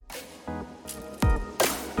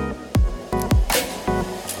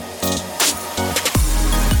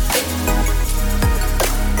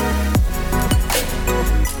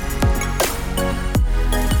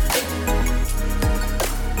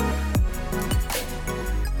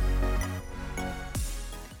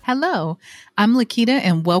Hello, I'm Lakita,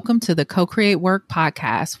 and welcome to the Co-Create Work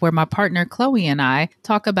podcast, where my partner Chloe and I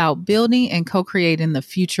talk about building and co-creating the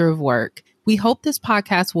future of work. We hope this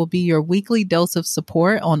podcast will be your weekly dose of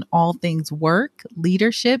support on all things work,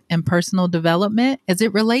 leadership, and personal development as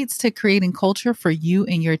it relates to creating culture for you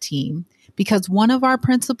and your team. Because one of our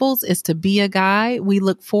principles is to be a guide, we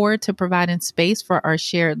look forward to providing space for our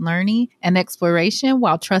shared learning and exploration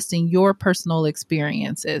while trusting your personal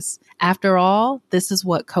experiences. After all, this is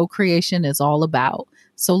what co-creation is all about.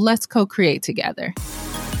 So let's co-create together.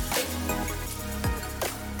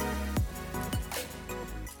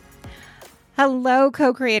 Hello,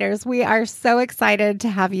 co-creators. We are so excited to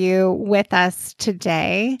have you with us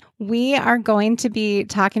today. We are going to be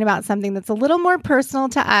talking about something that's a little more personal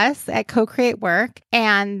to us at Co-Create Work,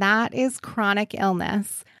 and that is chronic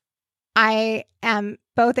illness. I am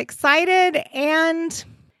both excited and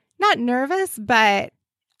not nervous, but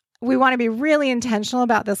we want to be really intentional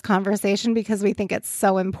about this conversation because we think it's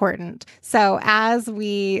so important. So as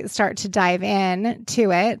we start to dive in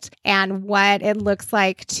to it and what it looks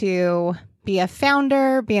like to be a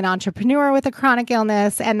founder, be an entrepreneur with a chronic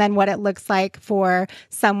illness, and then what it looks like for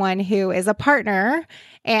someone who is a partner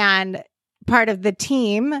and part of the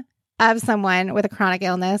team of someone with a chronic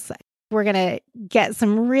illness. We're going to get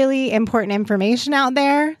some really important information out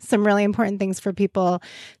there, some really important things for people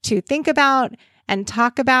to think about and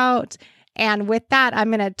talk about. And with that, I'm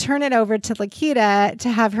going to turn it over to Lakita to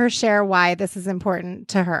have her share why this is important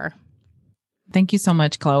to her. Thank you so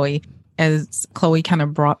much, Chloe. As Chloe kind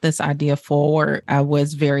of brought this idea forward, I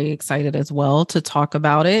was very excited as well to talk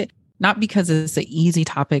about it, not because it's an easy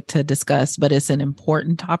topic to discuss, but it's an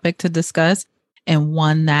important topic to discuss and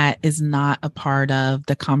one that is not a part of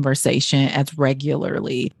the conversation as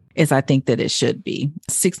regularly as I think that it should be.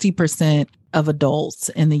 60% of adults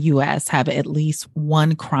in the U.S. have at least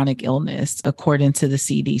one chronic illness, according to the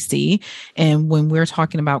CDC. And when we're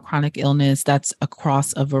talking about chronic illness, that's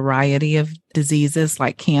across a variety of diseases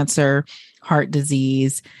like cancer, heart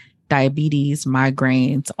disease, diabetes,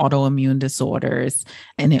 migraines, autoimmune disorders,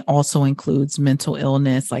 and it also includes mental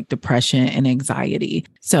illness like depression and anxiety.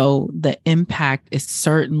 So the impact is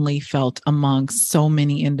certainly felt among so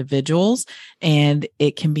many individuals, and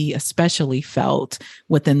it can be especially felt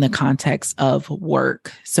within the context of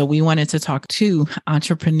work. So we wanted to talk to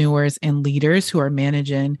entrepreneurs and leaders who are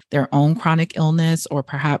managing their own chronic illness or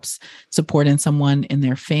perhaps supporting someone in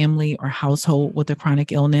their family or household with a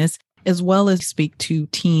chronic illness, as well as speak to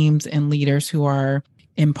teams and leaders who are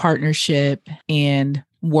in partnership and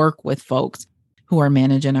work with folks who are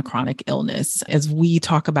managing a chronic illness. As we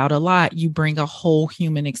talk about a lot, you bring a whole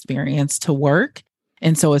human experience to work.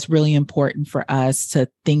 And so it's really important for us to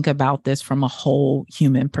think about this from a whole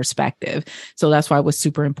human perspective. So that's why it was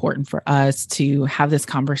super important for us to have this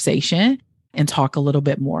conversation and talk a little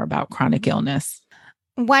bit more about chronic illness.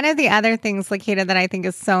 One of the other things, Lakita, that I think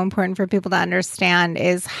is so important for people to understand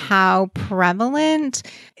is how prevalent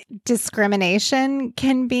discrimination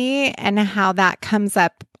can be and how that comes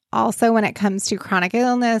up also when it comes to chronic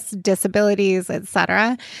illness, disabilities,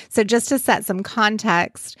 etc. So just to set some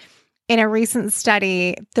context, in a recent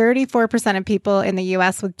study, 34% of people in the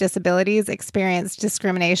U.S. with disabilities experience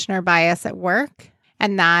discrimination or bias at work,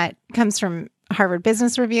 and that comes from Harvard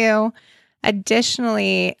Business Review.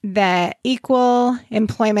 Additionally, the Equal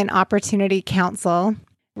Employment Opportunity Council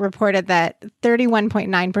reported that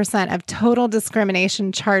 31.9% of total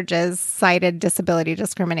discrimination charges cited disability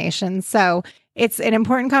discrimination. So it's an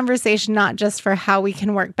important conversation, not just for how we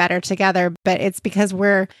can work better together, but it's because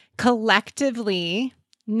we're collectively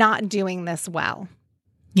not doing this well.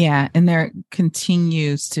 Yeah, and there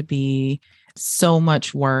continues to be so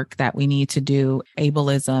much work that we need to do.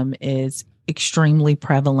 Ableism is extremely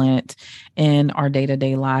prevalent in our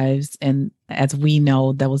day-to-day lives. And as we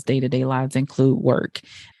know, those day-to-day lives include work.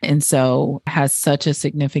 And so has such a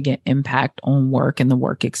significant impact on work and the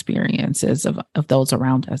work experiences of those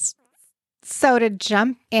around us. So to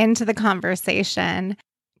jump into the conversation,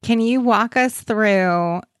 can you walk us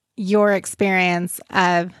through your experience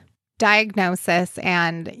of diagnosis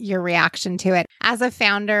and your reaction to it as a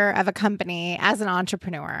founder of a company, as an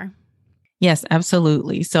entrepreneur? Yes,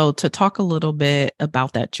 absolutely. So to talk a little bit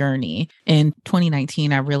about that journey, in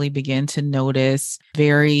 2019, I really began to notice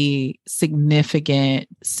very significant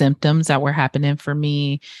symptoms that were happening for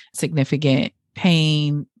me, significant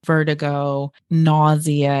pain, vertigo,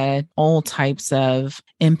 nausea, all types of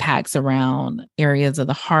impacts around areas of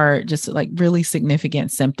the heart, just like really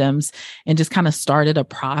significant symptoms, and just kind of started a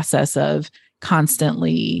process of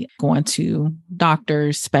constantly going to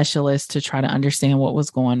doctors, specialists to try to understand what was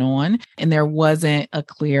going on. And there wasn't a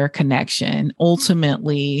clear connection.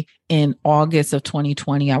 Ultimately, in August of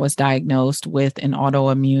 2020, I was diagnosed with an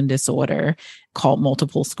autoimmune disorder called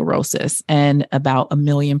multiple sclerosis. And about 1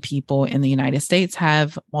 million people in the United States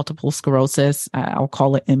have multiple sclerosis. I'll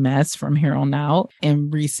call it MS from here on out.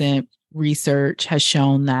 And recent research has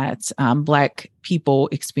shown that Black people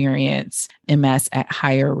experience MS at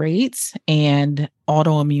higher rates, and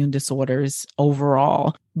autoimmune disorders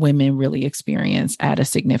overall, women really experience at a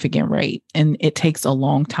significant rate. And it takes a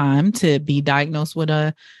long time to be diagnosed with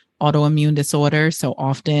a autoimmune disorder. So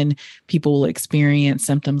often people will experience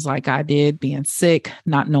symptoms like I did, being sick,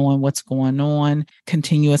 not knowing what's going on,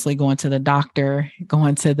 continuously going to the doctor,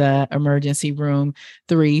 going to the emergency room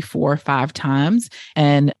 3, 4, 5 times,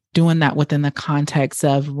 and doing that within the context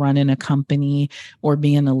of running a company or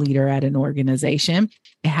being a leader at an organization.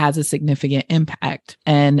 It has a significant impact.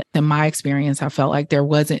 And in my experience, I felt like there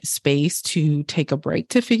wasn't space to take a break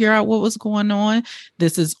to figure out what was going on.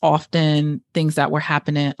 This is often things that were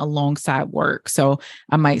happening alongside work. So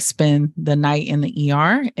I might spend the night in the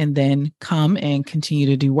ER and then come and continue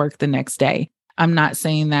to do work the next day. I'm not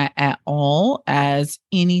saying that at all as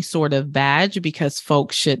any sort of badge, because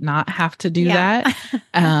folks should not have to do that.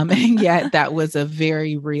 And yet that was a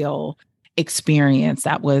very real experience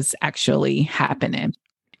that was actually happening.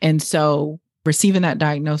 And so receiving that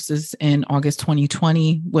diagnosis in August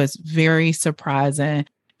 2020 was very surprising,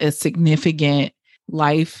 a significant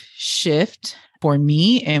life shift for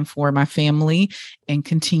me and for my family, and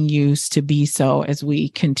continues to be so as we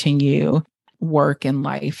continue work and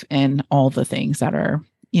life and all the things that are,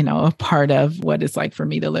 a part of what it's like for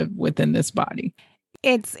me to live within this body.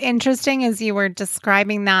 It's interesting as you were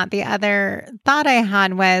describing that. The other thought I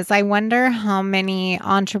had was, I wonder how many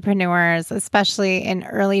entrepreneurs, especially in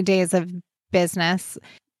early days of business,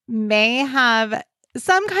 may have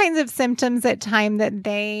some kinds of symptoms at time that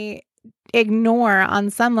they ignore on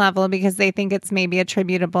some level because they think it's maybe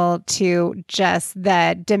attributable to just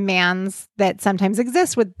the demands that sometimes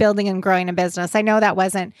exist with building and growing a business. I know that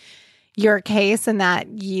wasn't your case and that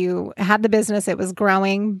you had the business, it was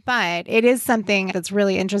growing, but it is something that's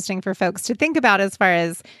really interesting for folks to think about as far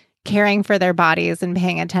as caring for their bodies and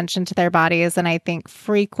paying attention to their bodies. And I think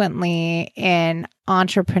frequently in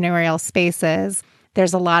entrepreneurial spaces,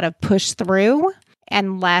 there's a lot of push through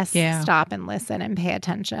and less stop and listen and pay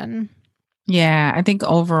attention. Yeah, I think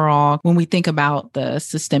overall, when we think about the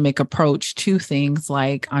systemic approach to things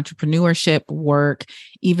like entrepreneurship, work,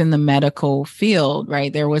 even the medical field,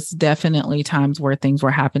 right? There was definitely times where things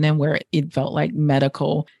were happening where it felt like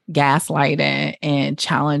medical gaslighting and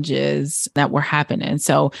challenges that were happening.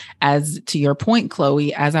 So as to your point,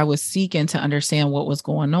 Chloe, as I was seeking to understand what was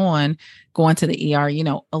going on, going to the ER,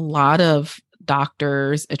 a lot of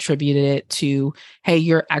doctors attributed it to, hey,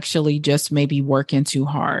 you're actually just maybe working too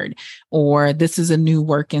hard, or this is a new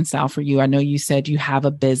working style for you. I know you said you have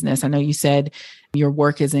a business. I know you said your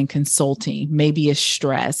work is in consulting, maybe it's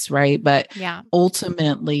stress, right? But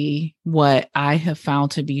ultimately, what I have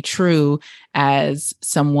found to be true as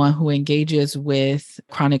someone who engages with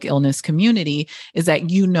chronic illness community is that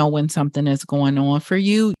when something is going on for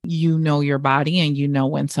you, your body,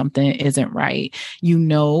 and when something isn't right.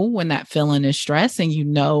 When that feeling is stress, and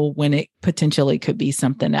when it potentially could be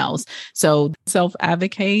something else. So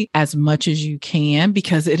self-advocate as much as you can,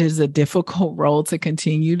 because it is a difficult role to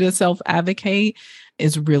continue to self-advocate,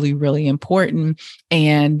 is really, really important.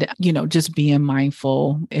 And, just being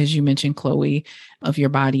mindful, as you mentioned, Chloe, of your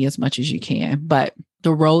body as much as you can. But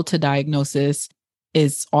the road to diagnosis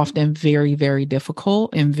is often very, very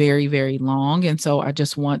difficult and very, very long. And so I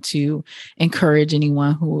just want to encourage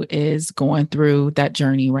anyone who is going through that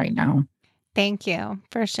journey right now. Thank you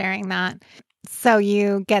for sharing that. So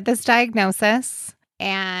you get this diagnosis,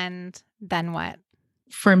 and then what?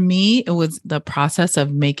 For me, it was the process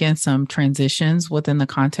of making some transitions within the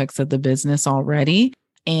context of the business already.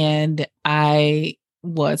 And I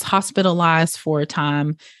was hospitalized for a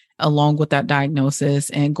time along with that diagnosis,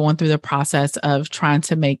 and going through the process of trying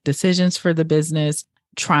to make decisions for the business,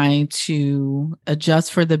 trying to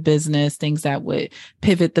adjust for the business, things that would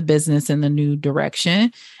pivot the business in the new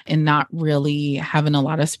direction, and not really having a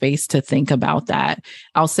lot of space to think about that.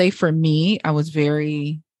 I'll say for me, I was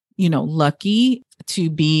very, lucky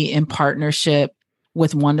to be in partnership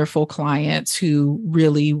with wonderful clients who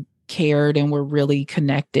really cared and were really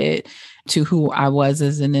connected to who I was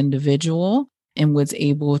as an individual, and was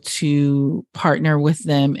able to partner with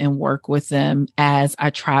them and work with them as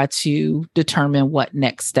I try to determine what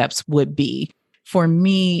next steps would be. for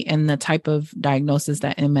me and the type of diagnosis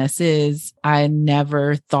that MS is, I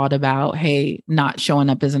never thought about, hey, not showing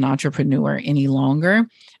up as an entrepreneur any longer.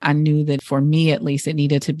 I knew that for me, at least, it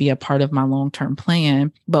needed to be a part of my long-term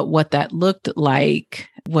plan. But what that looked like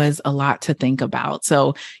was a lot to think about.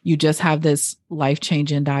 So you just have this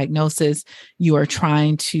life-changing diagnosis. You are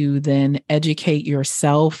trying to then educate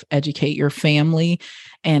yourself, educate your family,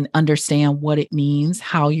 and understand what it means,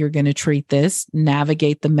 how you're going to treat this,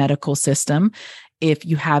 navigate the medical system. If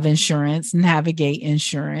you have insurance, navigate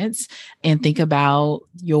insurance, and think about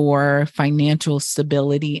your financial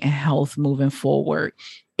stability and health moving forward.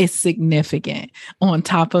 It's significant. On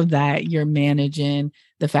top of that, you're managing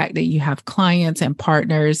the fact that you have clients and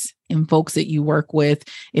partners and folks that you work with.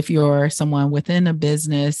 If you're someone within a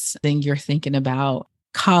business, then you're thinking about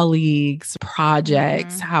colleagues,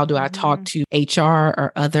 projects. How do I talk to HR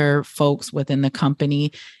or other folks within the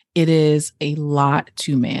company? It is a lot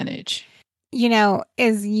to manage. You know,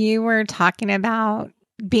 as you were talking about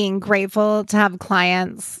being grateful to have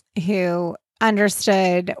clients who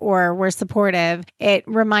understood or were supportive, it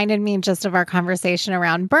reminded me just of our conversation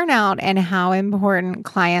around burnout and how important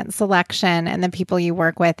client selection and the people you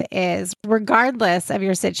work with is, regardless of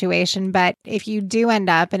your situation. But if you do end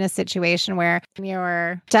up in a situation where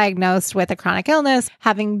you're diagnosed with a chronic illness,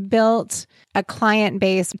 having built a client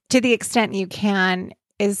base to the extent you can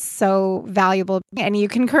is so valuable. And you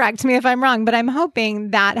can correct me if I'm wrong, but I'm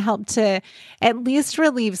hoping that helped to at least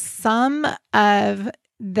relieve some of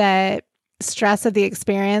the stress of the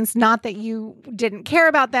experience. Not that you didn't care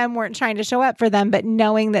about them, weren't trying to show up for them, but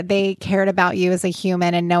knowing that they cared about you as a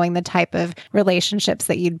human and knowing the type of relationships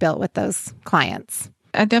that you'd built with those clients.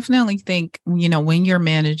 I definitely think, when you're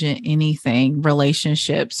managing anything,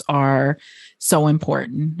 relationships are so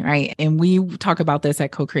important, right? And we talk about this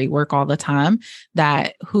at Co-Create Work all the time,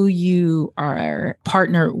 that who you are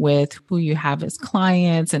partnered with, who you have as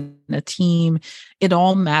clients and a team, it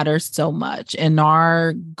all matters so much. And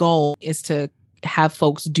our goal is to have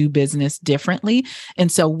folks do business differently.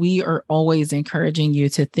 And so we are always encouraging you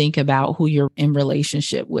to think about who you're in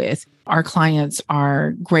relationship with. Our clients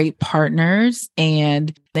are great partners,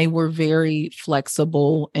 and they were very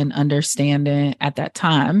flexible and understanding at that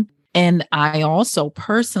time. And I also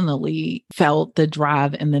personally felt the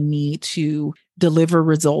drive and the need to deliver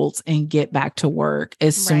results and get back to work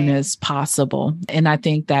as soon as possible. And I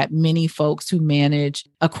think that many folks who manage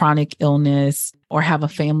a chronic illness or have a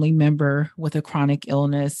family member with a chronic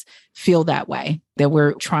illness feel that way, that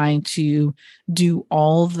we're trying to do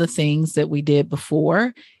all the things that we did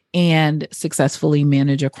before and successfully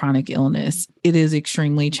manage a chronic illness. It is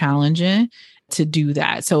extremely challenging to do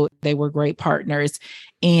that. So they were great partners.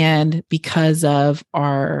 And because of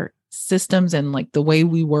our systems and like the way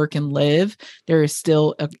we work and live, there is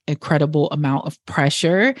still an incredible amount of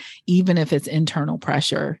pressure, even if it's internal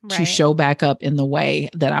pressure, to show back up in the way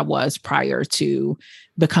that I was prior to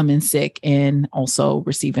becoming sick and also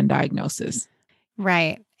receiving diagnosis.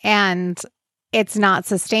 Right. And it's not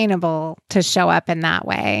sustainable to show up in that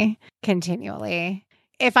way continually.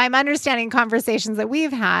 If I'm understanding conversations that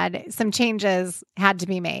we've had, some changes had to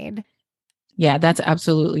be made. Yeah, that's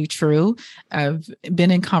absolutely true. I've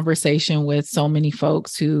been in conversation with so many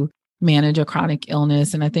folks who manage a chronic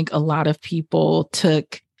illness. And I think a lot of people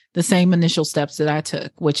took the same initial steps that I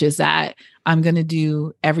took, which is that I'm going to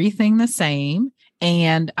do everything the same.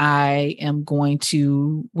 And I am going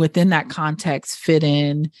to, within that context, fit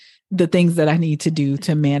in the things that I need to do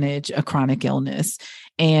to manage a chronic illness.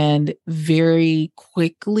 And very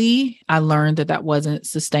quickly, I learned that that wasn't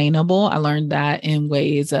sustainable. I learned that in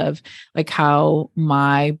ways of like how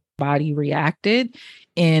my body reacted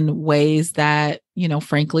in ways that,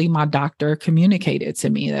 frankly, my doctor communicated to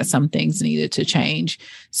me that some things needed to change.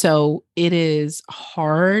 So it is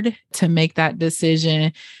hard to make that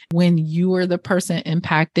decision when you are the person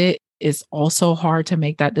impacted. It's also hard to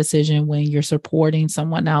make that decision when you're supporting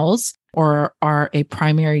someone else or are a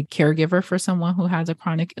primary caregiver for someone who has a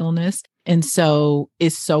chronic illness. And so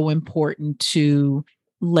it's so important to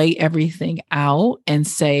lay everything out and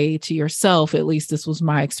say to yourself, at least this was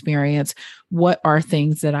my experience, what are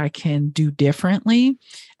things that I can do differently?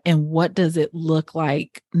 And what does it look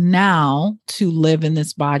like now to live in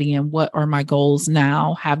this body? And what are my goals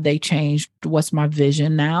now? Have they changed? What's my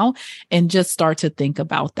vision now? And just start to think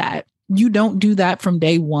about that. You don't do that from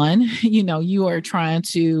day one. You are trying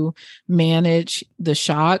to manage the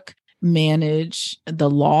shock, manage the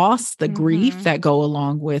loss, the grief that go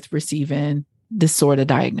along with receiving this sort of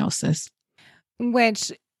diagnosis.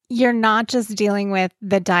 Which you're not just dealing with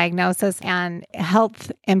the diagnosis and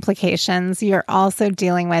health implications. You're also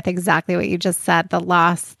dealing with exactly what you just said, the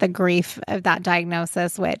loss, the grief of that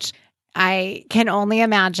diagnosis, which I can only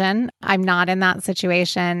imagine. I'm not in that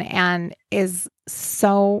situation, and is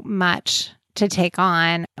so much to take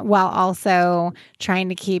on while also trying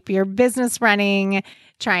to keep your business running,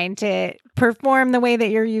 trying to perform the way that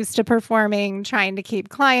you're used to performing, trying to keep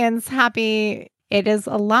clients happy. It is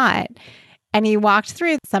a lot. And you walked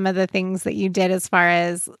through some of the things that you did as far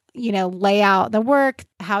as, lay out the work,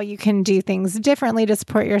 how you can do things differently to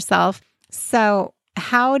support yourself. So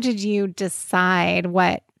how did you decide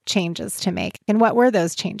what changes to make? And what were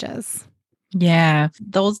those changes? Yeah,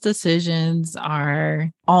 those decisions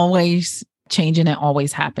are always changing and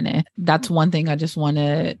always happening. That's one thing I just want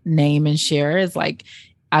to name and share is like,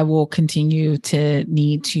 I will continue to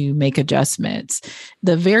need to make adjustments.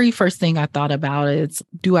 The very first thing I thought about is,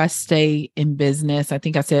 do I stay in business? I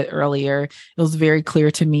think I said earlier, it was very clear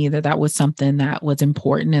to me that that was something that was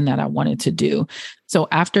important and that I wanted to do. So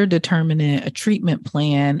after determining a treatment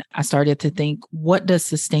plan, I started to think, what does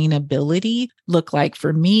sustainability look like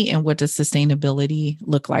for me? And what does sustainability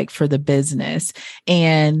look like for the business?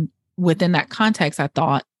 And within that context, I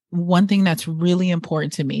thought, one thing that's really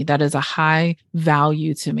important to me, that is a high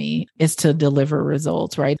value to me, is to deliver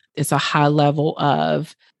results, right? It's a high level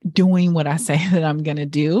of doing what I say that I'm going to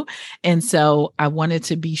do. And so I wanted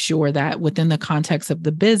to be sure that within the context of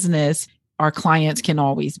the business, our clients can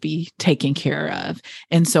always be taken care of.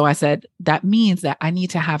 And so I said, that means that I need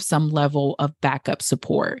to have some level of backup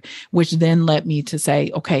support, which then led me to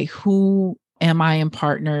say, okay, who am I in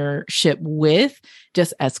partnership with,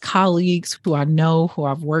 just as colleagues who I know, who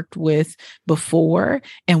I've worked with before,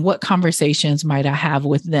 and what conversations might I have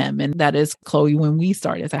with them? And that is, Chloe, when we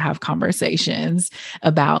started to have conversations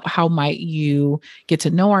about how might you get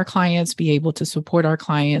to know our clients, be able to support our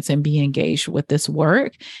clients, and be engaged with this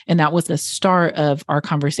work. And that was the start of our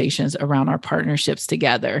conversations around our partnerships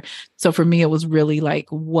together. So for me, it was really like,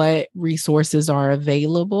 what resources are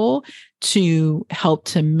available to help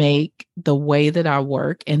to make the way that I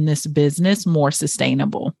work in this business more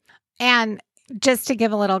sustainable. And just to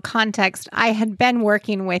give a little context, I had been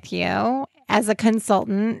working with you as a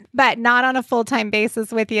consultant, but not on a full-time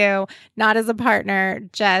basis with you, not as a partner,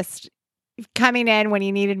 just coming in when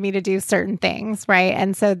you needed me to do certain things, right?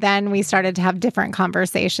 And so then we started to have different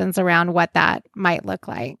conversations around what that might look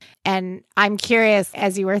like. And I'm curious,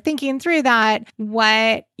 as you were thinking through that,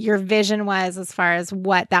 what your vision was as far as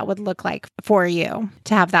what that would look like for you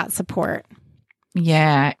to have that support.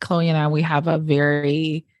 Yeah, Chloe and I, we have a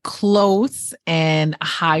very close and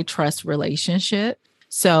high trust relationship.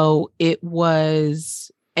 So it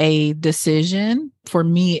was a decision. For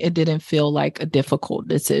me, it didn't feel like a difficult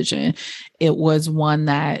decision. It was one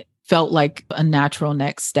that felt like a natural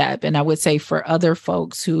next step. And I would say for other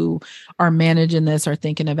folks who are managing this or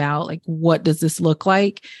thinking about like, what does this look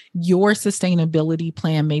like? Your sustainability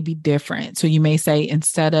plan may be different. So you may say,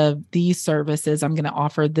 instead of these services, I'm going to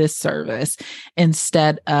offer this service.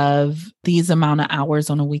 Instead of these amount of hours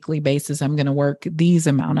on a weekly basis, I'm going to work these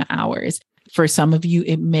amount of hours. For some of you,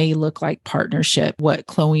 it may look like partnership, what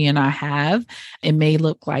Chloe and I have. It may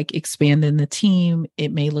look like expanding the team.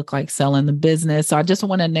 It may look like selling the business. So I just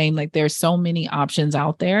want to name, like, there's so many options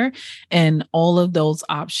out there. And all of those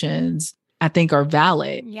options, I think, are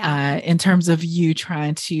valid in terms of you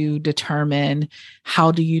trying to determine,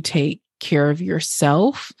 how do you take care of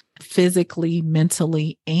yourself physically,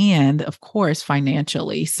 mentally, and of course,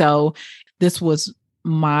 financially. So this was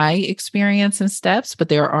my experience and steps, but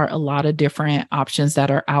there are a lot of different options that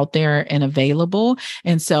are out there and available.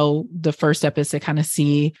 And so the first step is to kind of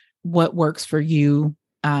see what works for you,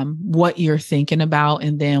 what you're thinking about,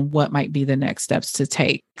 and then what might be the next steps to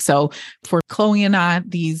take. So for Chloe and I,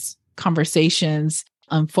 these conversations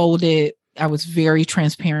unfolded. I was very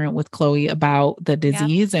transparent with Chloe about the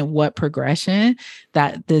disease and what progression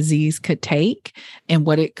that disease could take and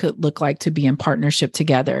what it could look like to be in partnership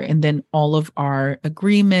together. And then all of our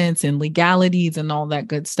agreements and legalities and all that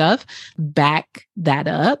good stuff back that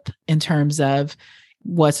up in terms of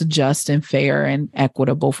what's just and fair and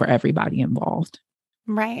equitable for everybody involved.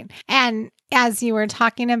 Right. And as you were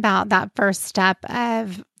talking about that first step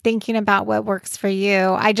of thinking about what works for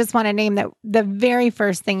you, I just want to name that the very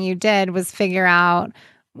first thing you did was figure out,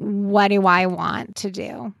 what do I want to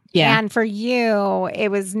do? Yeah. And for you, it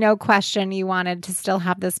was no question you wanted to still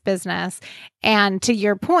have this business. And to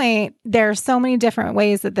your point, there are so many different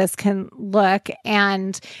ways that this can look.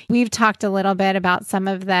 And we've talked a little bit about some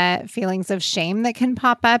of the feelings of shame that can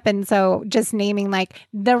pop up. And so just naming, like,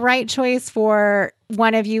 the right choice for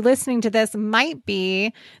one of you listening to this might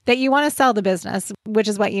be that you want to sell the business, which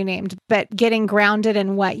is what you named, but getting grounded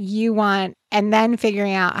in what you want and then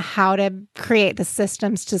figuring out how to create the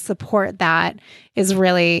systems to support that is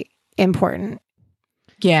really important.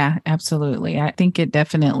 Yeah, absolutely. I think it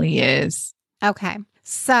definitely is. Okay.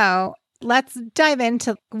 So let's dive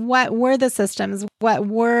into what were the systems, what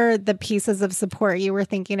were the pieces of support you were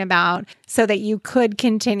thinking about so that you could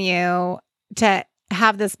continue to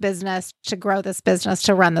have this business, to grow this business,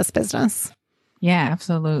 to run this business. Yeah,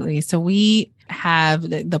 absolutely. So we have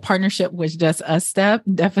the partnership was just a step,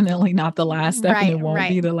 definitely not the last step, and it won't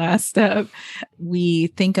be the last step. We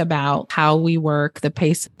think about how we work, the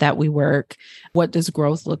pace that we work, what does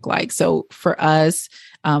growth look like? So for us,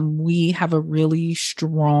 we have a really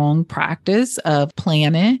strong practice of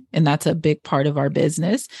planning, and that's a big part of our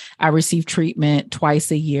business. I receive treatment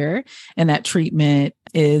twice a year, and that treatment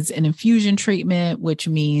is an infusion treatment, which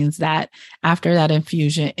means that after that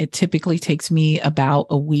infusion, it typically takes me about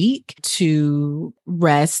a week to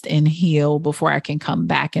rest and heal before I can come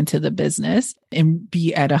back into the business and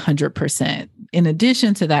be at 100%. In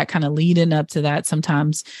addition to that, kind of leading up to that,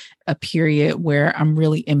 sometimes a period where I'm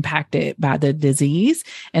really impacted by the disease.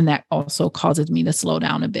 And that also causes me to slow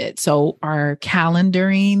down a bit. So our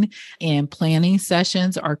calendaring and planning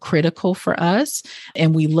sessions are critical for us.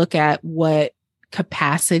 And we look at what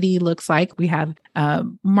capacity looks like. We have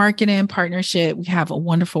marketing partnership. We have a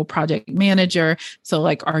wonderful project manager. So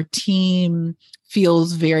like our team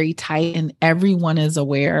feels very tight and everyone is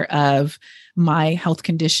aware of my health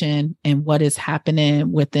condition and what is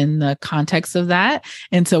happening within the context of that.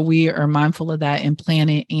 And so we are mindful of that in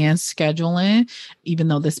planning and scheduling. Even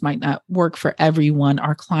though this might not work for everyone,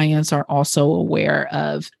 our clients are also aware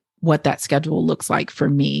of what that schedule looks like for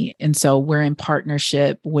me. And so we're in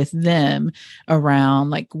partnership with them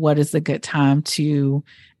around like, what is a good time to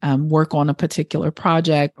work on a particular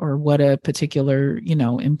project or what a particular,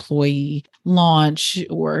 employee launch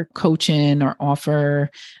or coaching or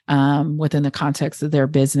offer within the context of their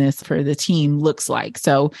business for the team looks like.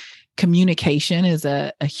 So communication is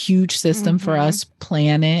a huge system for us.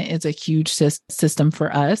 Planning is a huge system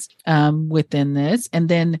for us within this. And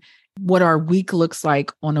then what our week looks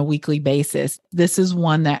like on a weekly basis. This is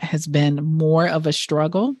one that has been more of a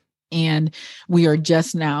struggle. And we are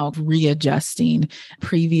just now readjusting.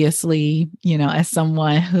 Previously, as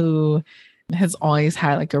someone who has always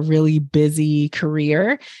had like a really busy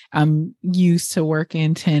career, I'm used to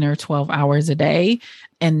working 10 or 12 hours a day,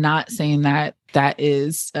 and not saying that that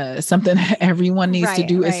is something that everyone needs to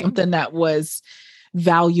do. Is something that was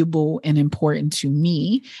valuable and important to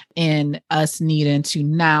me, and us needing to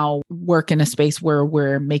now work in a space where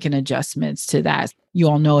we're making adjustments to that. You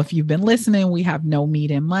all know, if you've been listening, we have no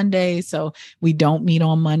meeting Mondays. So we don't meet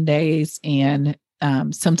on Mondays. And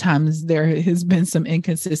sometimes there has been some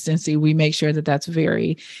inconsistency. We make sure that that's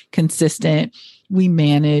very consistent. We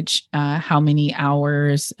manage how many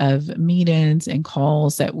hours of meetings and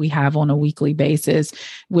calls that we have on a weekly basis,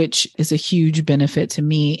 which is a huge benefit to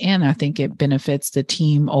me. And I think it benefits the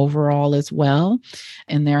team overall as well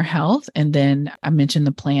in their health. And then I mentioned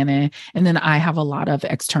the planning. And then I have a lot of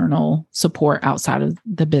external support outside of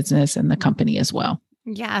the business and the company as well.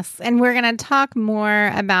 Yes. And we're going to talk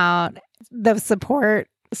more about the support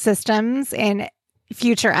systems in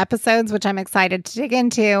future episodes, which I'm excited to dig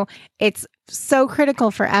into. It's so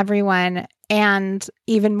critical for everyone, and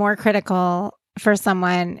even more critical for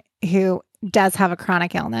someone who does have a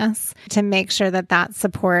chronic illness, to make sure that that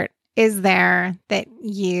support is there, that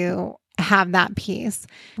you have that piece.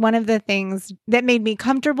 One of the things that made me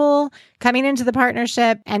comfortable coming into the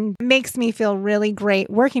partnership and makes me feel really great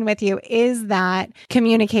working with you is that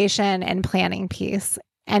communication and planning piece.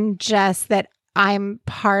 And just that I'm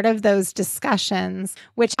part of those discussions,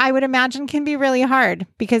 which I would imagine can be really hard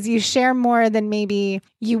because you share more than maybe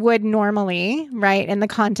you would normally, right, in the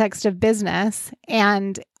context of business.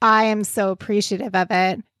 And I am so appreciative of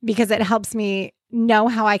it because it helps me know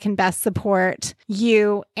how I can best support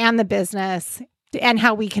you and the business and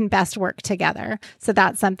how we can best work together. So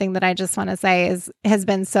that's something that I just want to say has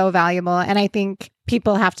been so valuable. And I think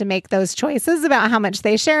people have to make those choices about how much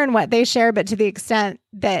they share and what they share. But to the extent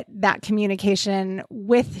that that communication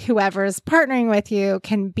with whoever's partnering with you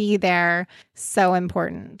can be there, so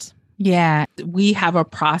important. Yeah, we have a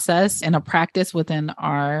process and a practice within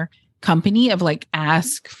our company of like,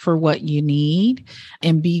 ask for what you need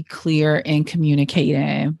and be clear in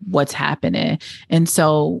communicating what's happening. And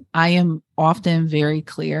so I am often very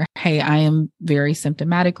clear. Hey, I am very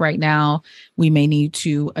symptomatic right now. We may need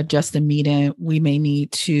to adjust the meeting. We may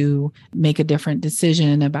need to make a different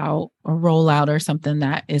decision about a rollout or something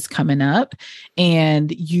that is coming up.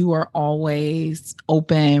 And you are always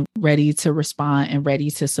open, ready to respond and ready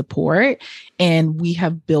to support. And we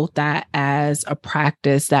have built that as a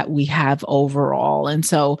practice that we have overall. And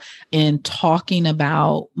so in talking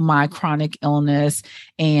about my chronic illness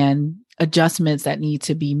and adjustments that need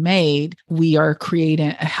to be made, we are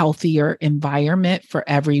creating a healthier environment for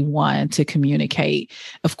everyone to communicate.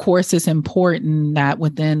 Of course, it's important that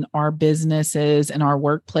within our businesses and our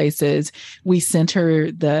workplaces, we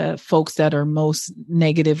center the folks that are most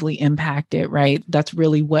negatively impacted, right? That's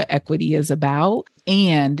really what equity is about.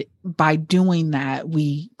 And by doing that,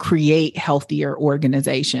 we create healthier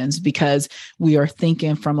organizations because we are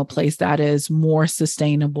thinking from a place that is more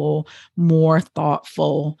sustainable, more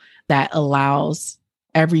thoughtful, that allows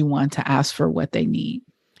everyone to ask for what they need.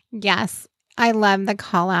 Yes. I love the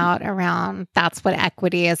call out around that's what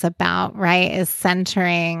equity is about, right? Is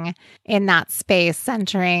centering in that space,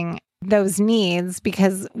 centering those needs,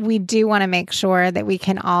 because we do want to make sure that we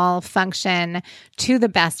can all function to the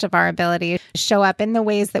best of our ability, show up in the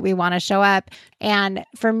ways that we want to show up. And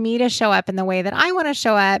for me to show up in the way that I want to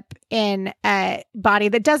show up in a body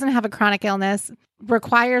that doesn't have a chronic illness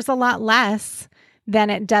requires a lot less than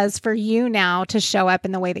it does for you now to show up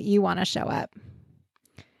in the way that you want to show up.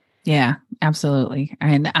 Yeah, absolutely.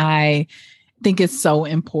 And I think it's so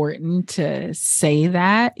important to say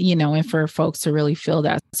that, and for folks to really feel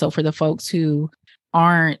that. So for the folks who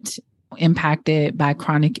aren't impacted by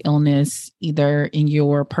chronic illness, either in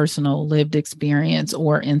your personal lived experience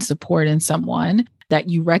or in supporting someone, that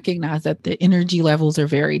you recognize that the energy levels are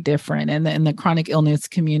very different. And in the chronic illness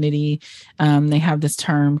community, they have this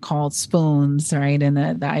term called spoons, right? And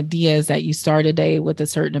the idea is that you start a day with a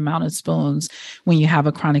certain amount of spoons when you have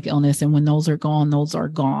a chronic illness. And when those are gone, those are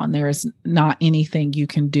gone. There is not anything you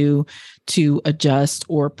can do to adjust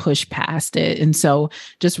or push past it. And so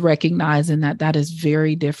just recognizing that that is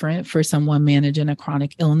very different for someone managing a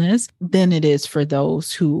chronic illness than it is for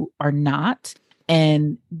those who are not.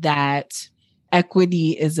 And that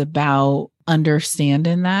equity is about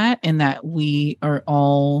understanding that, and that we are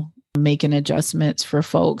all making adjustments for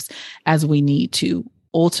folks as we need to.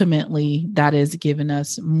 Ultimately, that is giving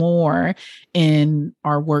us more in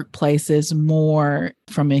our workplaces, more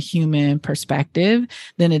from a human perspective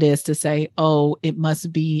than it is to say, oh, it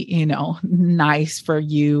must be, nice for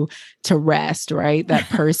you to rest, right? That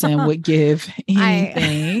person would give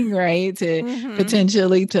anything, right? To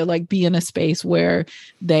potentially to like be in a space where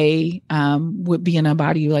they would be in a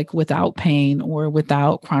body like without pain or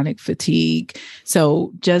without chronic fatigue.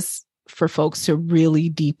 So just for folks to really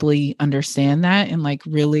deeply understand that and like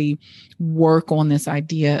really work on this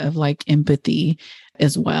idea of like empathy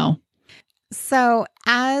as well. So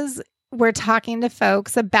as we're talking to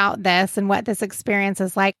folks about this and what this experience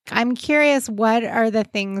is like, I'm curious, what are the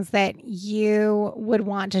things that you would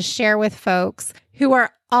want to share with folks who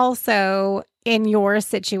are also in your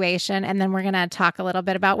situation? And then we're going to talk a little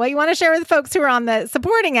bit about what you want to share with folks who are on the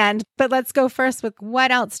supporting end. But let's go first with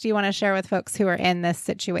what else do you want to share with folks who are in this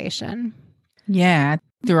situation? Yeah.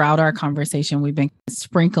 Throughout our conversation, we've been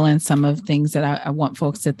sprinkling some of things that I want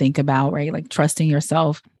folks to think about, right? Like trusting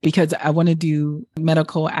yourself, because I want to do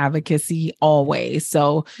medical advocacy always.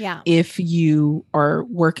 So if you are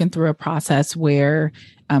working through a process where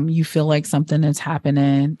you feel like something is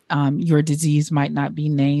happening, your disease might not be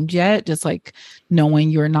named yet, just like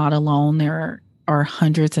knowing you're not alone. There are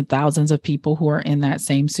hundreds and thousands of people who are in that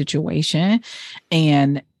same situation.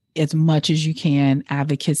 And as much as you can,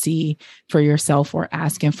 advocacy for yourself or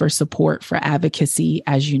asking for support for advocacy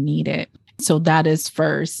as you need it. So that is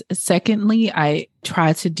first. Secondly, I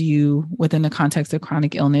try to do within the context of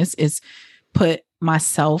chronic illness is put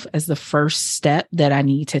myself as the first step that I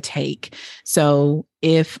need to take. So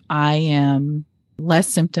if I am less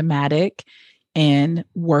symptomatic and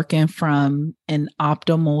working from an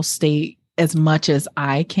optimal state as much as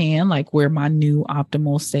I can, like where my new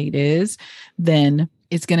optimal state is, then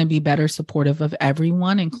it's going to be better supportive of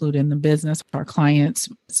everyone, including the business, our clients,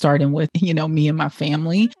 starting with, me and my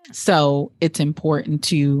family. So it's important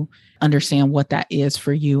to understand what that is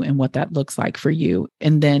for you and what that looks like for you.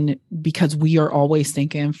 And then because we are always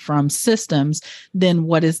thinking from systems, then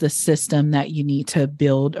what is the system that you need to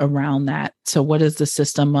build around that? So what does the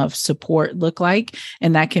system of support look like?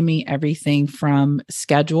 And that can mean everything from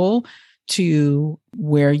schedule to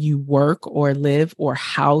where you work or live or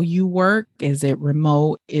how you work. Is it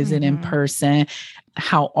remote? Is it in person?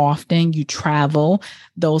 How often you travel?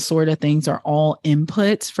 Those sort of things are all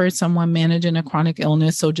inputs for someone managing a chronic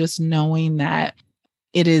illness. So just knowing that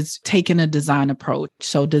it is taking a design approach.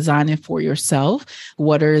 So designing for yourself,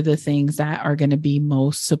 what are the things that are going to be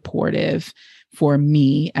most supportive for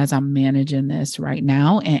me as I'm managing this right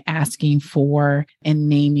now, and asking for and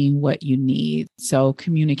naming what you need. So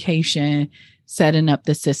communication, setting up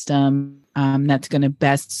the system that's going to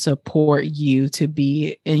best support you to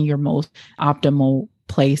be in your most optimal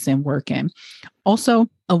place and working. Also,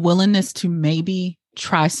 a willingness to maybe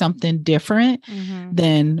try something different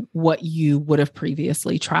than what you would have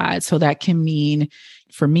previously tried. So that can mean,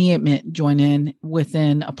 for me, it meant joining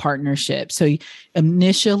within a partnership. So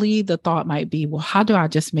initially the thought might be, well, how do I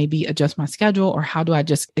just maybe adjust my schedule, or how do I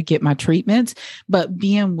just get my treatments? But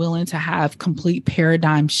being willing to have complete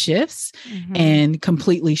paradigm shifts and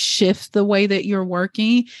completely shift the way that you're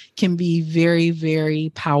working can be very,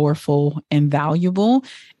 very powerful and valuable.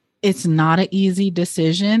 It's not an easy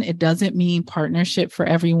decision. It doesn't mean partnership for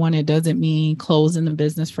everyone. It doesn't mean closing the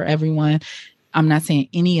business for everyone. I'm not saying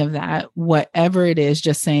any of that. Whatever it is,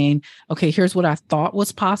 just saying, okay, here's what I thought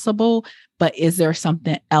was possible, but is there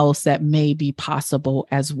something else that may be possible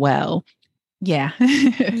as well? Yeah.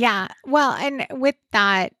 Yeah. Well, and with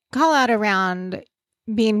that call out around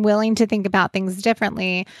being willing to think about things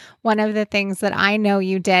differently, one of the things that I know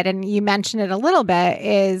you did, and you mentioned it a little bit,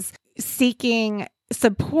 is seeking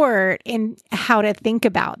support in how to think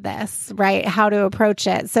about this, right? How to approach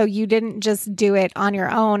it. So you didn't just do it on your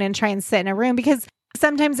own and try and sit in a room, because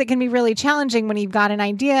sometimes it can be really challenging when you've got an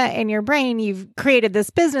idea in your brain, you've created this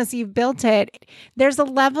business, you've built it. There's a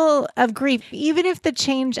level of grief, even if the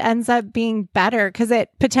change ends up being better, because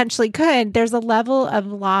it potentially could, there's a level of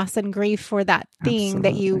loss and grief for that thing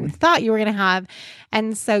that you thought you were going to have.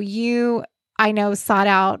 And so you, I know, sought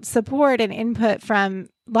out support and input from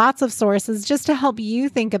lots of sources just to help you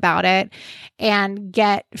think about it and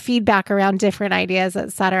get feedback around different ideas,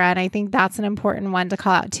 et cetera. And I think that's an important one to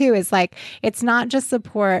call out too, is like, it's not just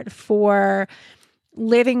support for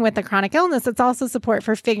living with a chronic illness. It's also support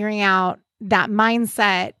for figuring out that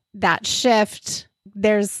mindset, that shift.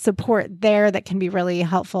 There's support there that can be really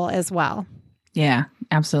helpful as well. Yeah,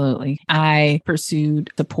 absolutely. I pursued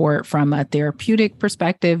support from a therapeutic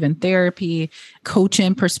perspective and therapy,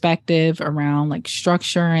 coaching perspective around like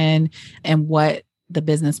structuring and what the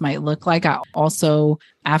business might look like. I also,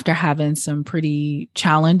 after having some pretty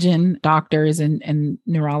challenging doctors and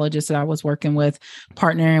neurologists that I was working with,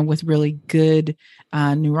 partnering with really good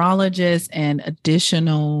neurologists and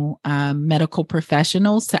additional medical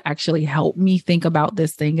professionals to actually help me think about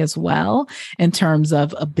this thing as well in terms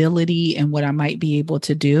of ability and what I might be able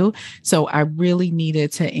to do. So I really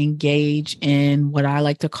needed to engage in what I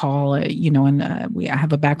like to call, I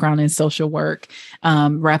have a background in social work,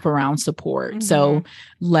 wraparound support. So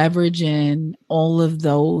leveraging all of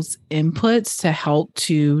those inputs to help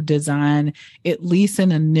to design at least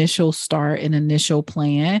an initial start, an initial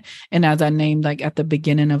plan. And as I named like at the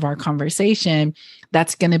beginning of our conversation,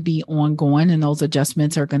 that's going to be ongoing, and those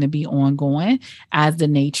adjustments are going to be ongoing as the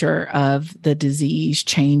nature of the disease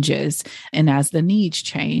changes and as the needs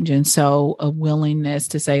change. And so a willingness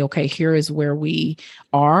to say, okay, here is where we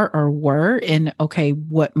are or were, and okay,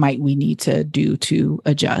 what might we need to do to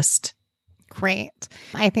adjust? Great.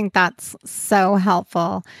 I think that's so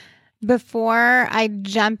helpful. Before I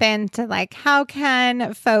jump into like, how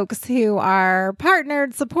can folks who are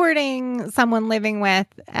partnered supporting someone living with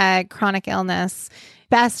a chronic illness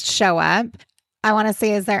best show up, I want to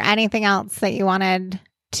see, is there anything else that you wanted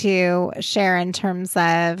to share in terms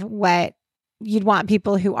of what you'd want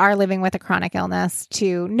people who are living with a chronic illness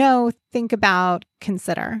to know, think about,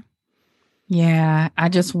 consider? Yeah, I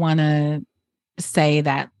just want to say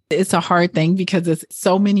that it's a hard thing because it's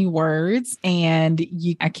so many words, and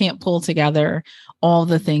I can't pull together all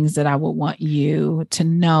the things that I would want you to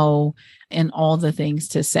know and all the things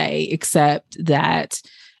to say, except that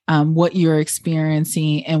what you're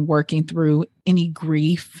experiencing and working through, any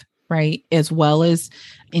grief, right, as well as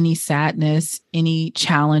any sadness, any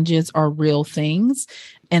challenges, are real things,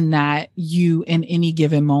 and that you in any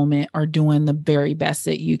given moment are doing the very best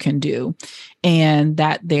that you can do, and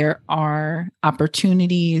that there are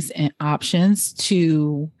opportunities and options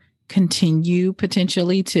to continue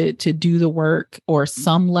potentially to do the work or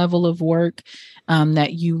some level of work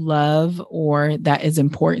that you love or that is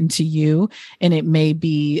important to you. And it may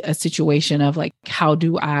be a situation of like, how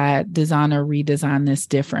do I design or redesign this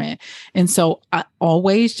different? And so I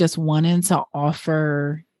always just wanted to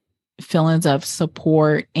offer feelings of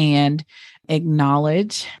support and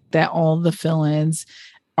acknowledge that all the feelings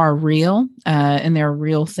are real and they're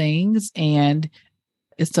real things. And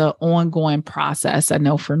it's an ongoing process. I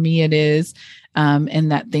know for me it is,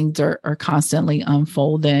 and that things are constantly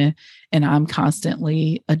unfolding, and I'm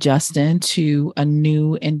constantly adjusting to a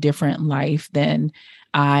new and different life than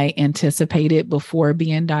I anticipated before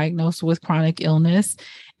being diagnosed with chronic illness.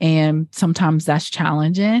 And sometimes that's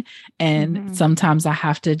challenging. And sometimes I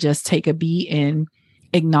have to just take a beat and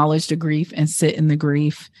acknowledge the grief and sit in the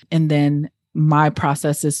grief. And then my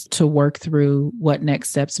process is to work through what next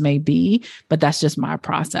steps may be, but that's just my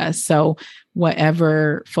process. So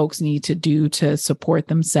whatever folks need to do to support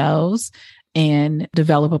themselves, and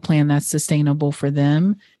develop a plan that's sustainable for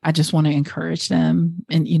them. I just want to encourage them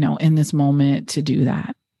and, in this moment to do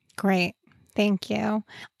that. Great. Thank you.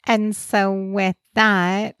 And so with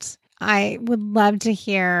that, I would love to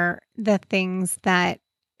hear the things that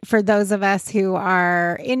for those of us who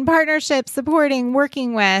are in partnership, supporting,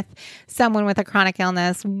 working with someone with a chronic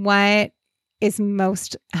illness, what is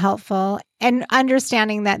most helpful, and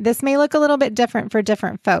understanding that this may look a little bit different for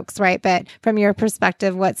different folks, right? But from your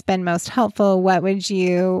perspective, what's been most helpful? What would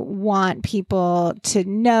you want people to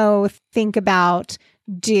know, think about,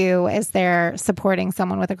 do as they're supporting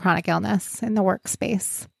someone with a chronic illness in the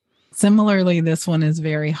workspace? Similarly, this one is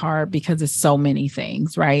very hard because it's so many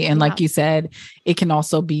things, right? And like you said, it can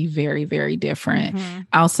also be very, very different.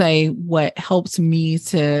 I'll say what helps me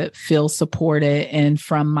to feel supported and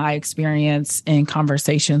from my experience in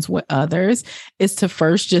conversations with others is to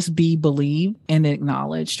first just be believed and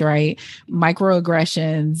acknowledged, right?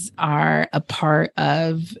 Microaggressions are a part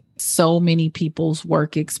of so many people's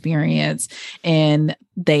work experience, and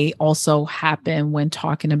they also happen when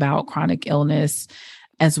talking about chronic illness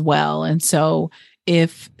as well. And so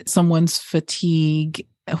if someone's fatigue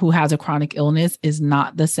who has a chronic illness is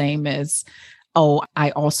not the same as, oh,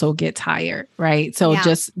 I also get tired, right? So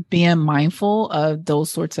just being mindful of those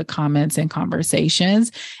sorts of comments and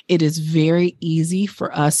conversations, it is very easy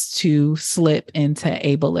for us to slip into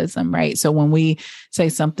ableism, right? So when we say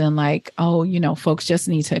something like, oh, folks just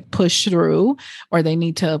need to push through, or they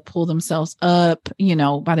need to pull themselves up,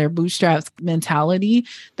 by their bootstraps mentality,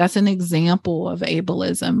 that's an example of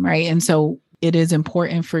ableism, right? And so it is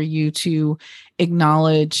important for you to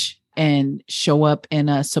acknowledge and show up in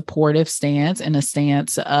a supportive stance, in a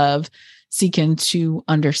stance of seeking to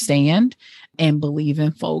understand and believe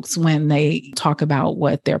in folks when they talk about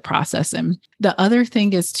what they're processing. The other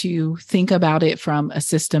thing is to think about it from a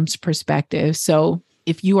systems perspective. So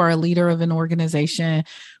if you are a leader of an organization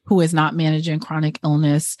who is not managing chronic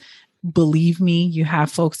illness, believe me, you have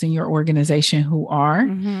folks in your organization who are,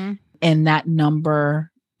 and that number,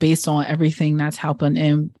 based on everything that's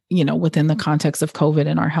happening within the context of COVID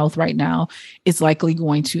and our health right now, is likely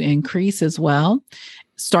going to increase as well.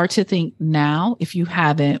 Start to think now, if you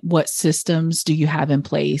haven't, what systems do you have in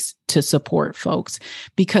place to support folks?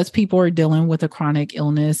 Because people are dealing with a chronic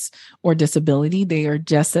illness or disability, they are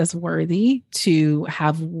just as worthy to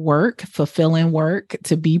have work, fulfilling work,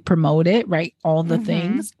 to be promoted, right? All the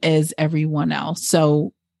things as everyone else.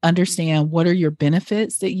 So understand, what are your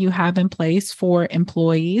benefits that you have in place for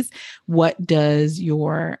employees? What does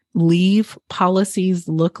your leave policies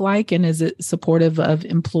look like? And is it supportive of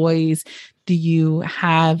employees? Do you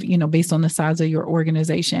have, based on the size of your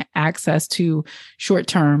organization, access to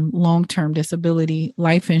short-term, long-term disability,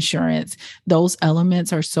 life insurance? Those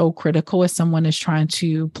elements are so critical as someone is trying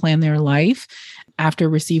to plan their life after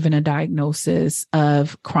receiving a diagnosis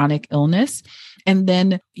of chronic illness. And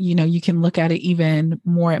then, you can look at it even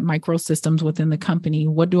more at microsystems within the company.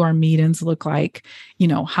 What do our meetings look like?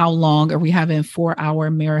 How long are we having 4-hour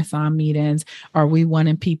marathon meetings? Are we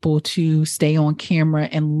wanting people to stay on camera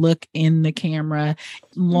and look in the camera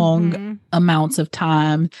long amounts of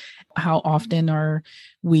time? How often are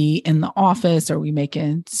we in the office? Are we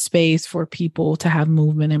making space for people to have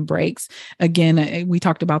movement and breaks? Again, we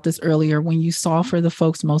talked about this earlier. When you solve for the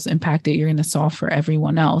folks most impacted, you're going to solve for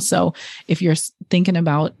everyone else. So if you're thinking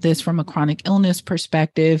about this from a chronic illness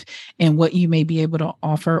perspective and what you may be able to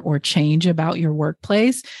offer or change about your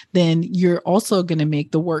workplace, then you're also going to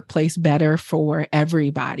make the workplace better for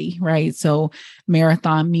everybody, right? So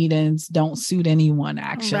marathon meetings don't suit anyone,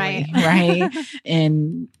 actually, right?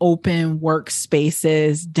 And open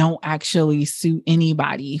workspaces don't actually suit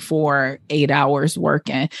anybody for 8 hours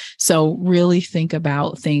working. So really think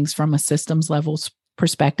about things from a systems level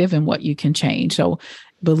perspective and what you can change. So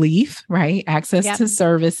belief, right? Access to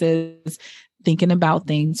services, thinking about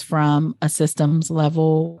things from a systems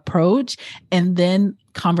level approach, and then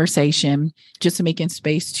conversation, just making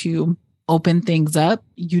space to open things up.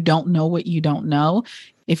 You don't know what you don't know.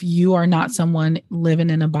 If you are not someone living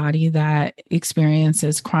in a body that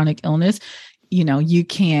experiences chronic illness, you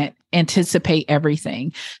can't anticipate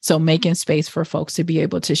everything. So making space for folks to be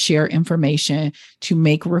able to share information, to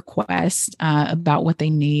make requests about what they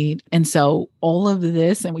need. And so all of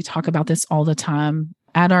this, and we talk about this all the time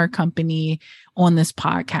at our company on this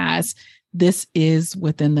podcast, this is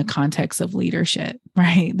within the context of leadership,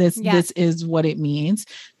 right? This is what it means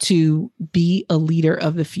to be a leader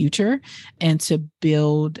of the future and to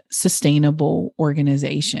build sustainable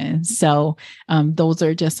organizations. So those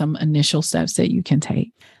are just some initial steps that you can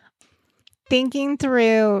take. Thinking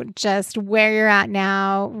through just where you're at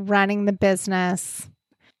now, running the business.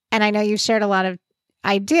 And I know you shared a lot of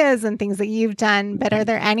ideas and things that you've done, but are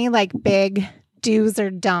there any like big do's or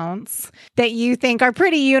don'ts that you think are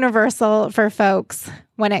pretty universal for folks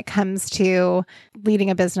when it comes to leading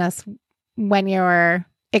a business when you're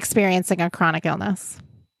experiencing a chronic illness?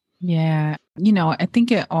 Yeah. I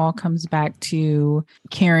think it all comes back to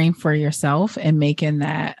caring for yourself and making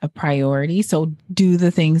that a priority. So do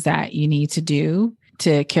the things that you need to do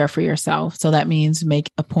to care for yourself. So that means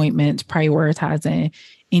make appointments, prioritizing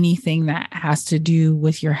anything that has to do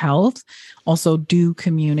with your health. Also, do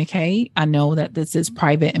communicate. I know that this is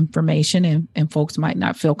private information and folks might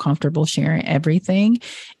not feel comfortable sharing everything.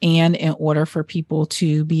 And in order for people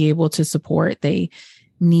to be able to support, they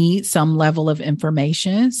need some level of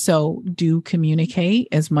information. So do communicate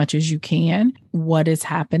as much as you can what is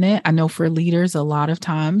happening. I know for leaders, a lot of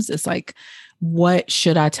times it's like, what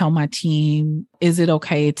should I tell my team? Is it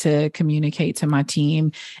okay to communicate to my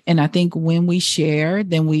team? And I think when we share,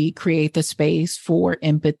 then we create the space for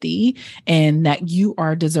empathy and that you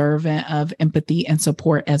are deserving of empathy and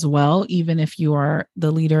support as well, even if you are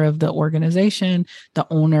the leader of the organization, the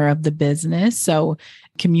owner of the business. So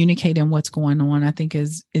communicating what's going on, I think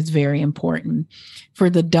is very important.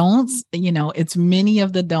 For the don'ts, it's many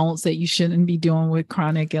of the don'ts that you shouldn't be doing with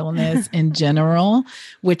chronic illness in general,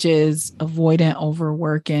 which is avoiding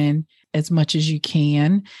overworking as much as you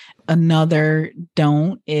can. Another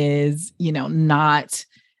don't is, not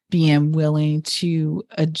being willing to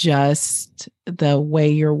adjust the way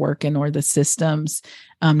you're working or the systems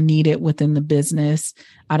needed within the business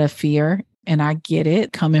out of fear. And I get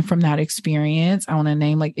it coming from that experience. I want to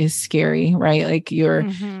name it's scary, right? Like you're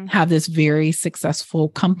have this very successful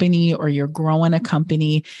company or you're growing a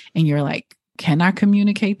company and you're like, can I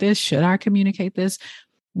communicate this? Should I communicate this?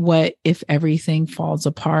 What if everything falls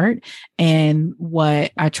apart? And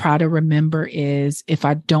what I try to remember is if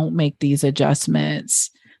I don't make these adjustments,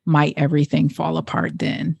 might everything fall apart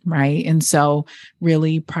then, right? And so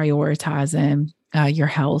really prioritizing your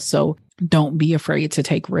health. So don't be afraid to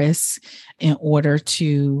take risks in order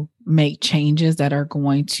to make changes that are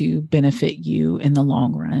going to benefit you in the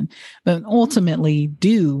long run. But ultimately,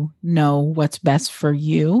 do know what's best for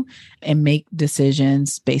you and make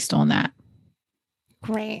decisions based on that.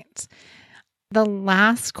 Great. The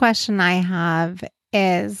last question I have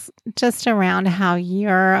is just around how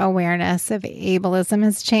your awareness of ableism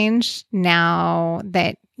has changed now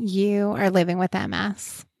that you are living with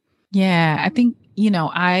MS. Yeah, I think,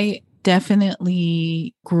 I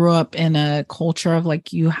definitely grew up in a culture of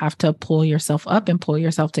you have to pull yourself up and pull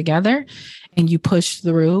yourself together and you push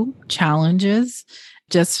through challenges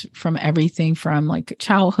just from everything from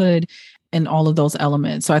childhood and all of those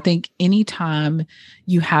elements. So I think anytime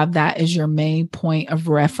you have that as your main point of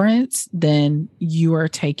reference, then you are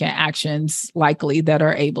taking actions likely that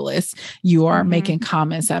are ableist. You are making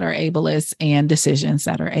comments that are ableist and decisions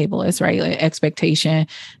that are ableist, right? Expectation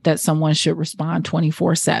that someone should respond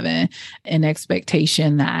 24/7, an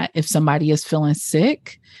expectation that if somebody is feeling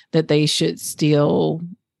sick, that they should still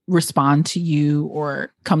respond to you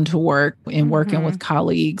or come to work and working with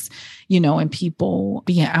colleagues, and people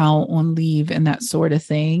being out on leave and that sort of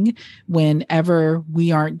thing. Whenever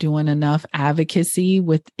we aren't doing enough advocacy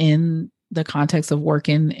within the context of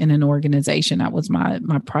working in an organization, that was my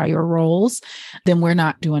prior roles, then we're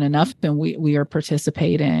not doing enough and we are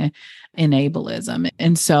participating in ableism.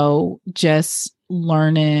 And so just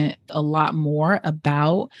learning a lot more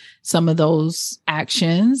about some of those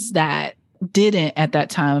actions that didn't at that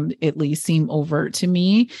time at least seem overt to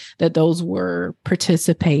me, that those were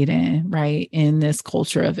participating right in this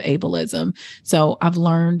culture of ableism. So I've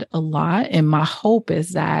learned a lot, and my hope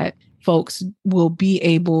is that folks will be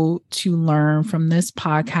able to learn from this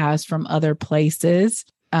podcast, from other places,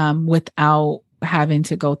 without having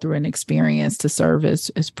to go through an experience to serve as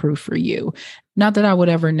proof for you. Not that I would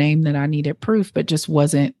ever name that I needed proof, but just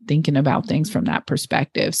wasn't thinking about things from that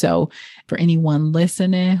perspective. So for anyone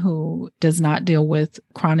listening who does not deal with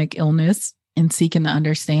chronic illness and seeking to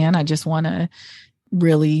understand, I just want to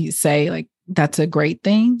really say that's a great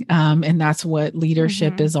thing. And that's what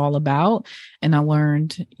leadership is all about. And I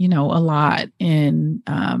learned, a lot in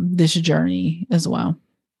this journey as well.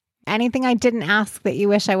 Anything I didn't ask that you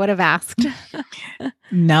wish I would have asked?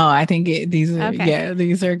 No, I think these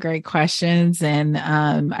are great questions. And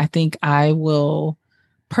I think I will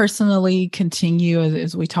personally continue,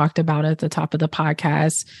 as we talked about at the top of the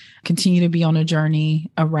podcast, continue to be on a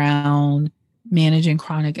journey around managing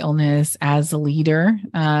chronic illness as a leader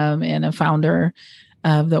and a founder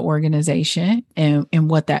of the organization and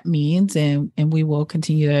what that means. And we will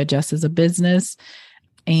continue to adjust as a business.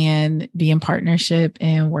 and be in partnership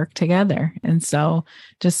and work together. And so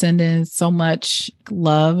just sending so much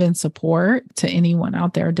love and support to anyone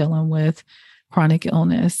out there dealing with chronic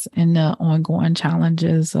illness and the ongoing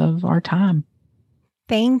challenges of our time.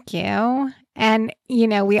 Thank you. And,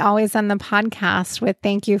 we always end the podcast with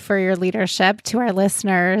thank you for your leadership to our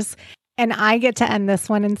listeners. And I get to end this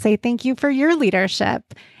one and say thank you for your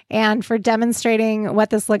leadership and for demonstrating what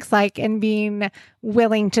this looks like and being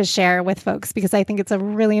willing to share with folks, because I think it's a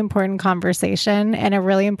really important conversation and a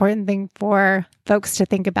really important thing for folks to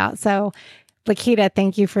think about. So, Lakita,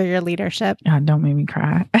 thank you for your leadership. Don't make me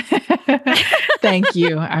cry. Thank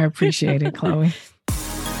you. I appreciate it, Chloe.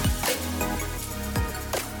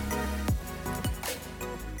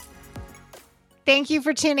 Thank you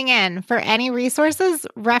for tuning in. For any resources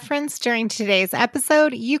referenced during today's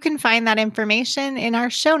episode, you can find that information in our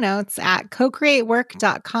show notes at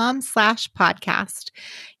cocreatework.com/podcast.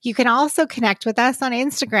 You can also connect with us on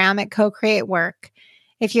Instagram at cocreatework.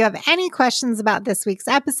 If you have any questions about this week's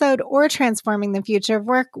episode or transforming the future of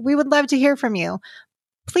work, we would love to hear from you.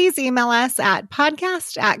 Please email us at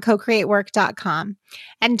podcast@cocreatework.com.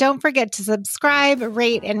 And don't forget to subscribe,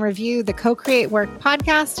 rate, and review the Co-Create Work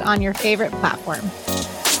podcast on your favorite platform.